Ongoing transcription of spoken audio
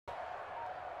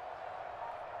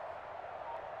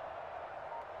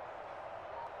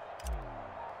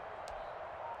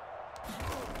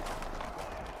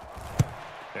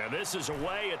And this is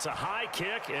away. It's a high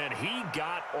kick, and he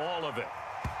got all of it.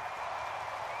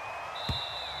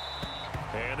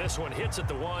 And this one hits at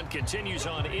the one, continues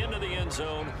on into the end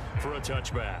zone for a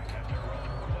touchback.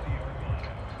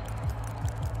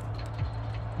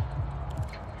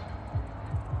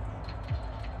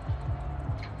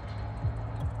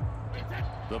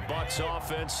 The Bucs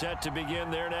offense set to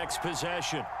begin their next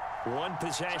possession. One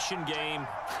possession game,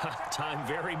 time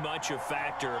very much a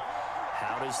factor.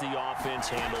 How does the offense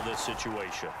handle this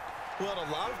situation? Well, in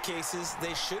a lot of cases,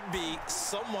 they should be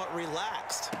somewhat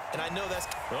relaxed. And I know that's...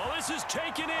 Well, this is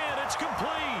taken in. It's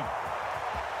complete.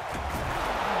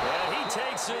 And he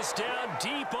takes this down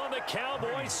deep on the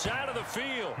Cowboys' side of the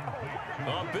field.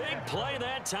 A big play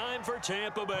that time for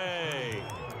Tampa Bay.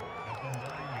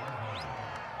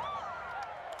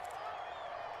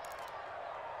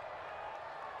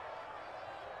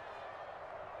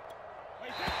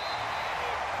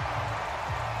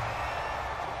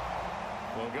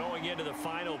 Going into the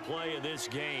final play of this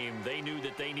game, they knew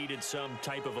that they needed some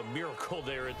type of a miracle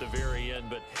there at the very end,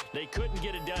 but they couldn't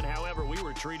get it done. However, we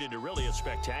were treated to really a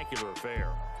spectacular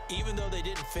affair. Even though they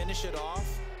didn't finish it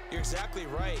off, you're exactly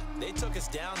right. They took us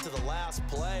down to the last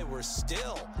play. We're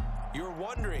still, you were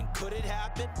wondering, could it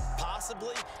happen?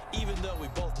 Possibly, even though we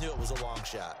both knew it was a long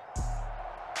shot.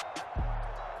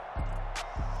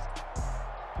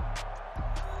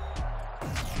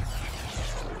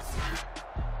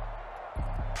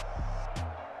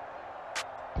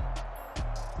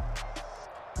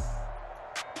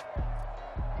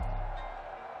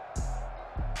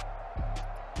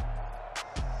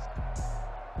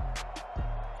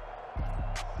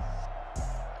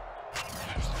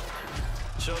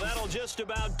 So that'll just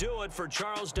about do it for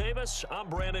Charles Davis. I'm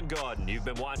Brandon Gaudin. You've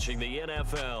been watching the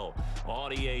NFL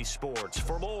on EA Sports.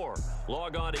 For more,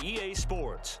 log on to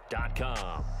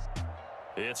easports.com.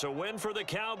 It's a win for the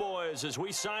Cowboys as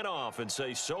we sign off and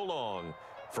say so long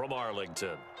from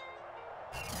Arlington.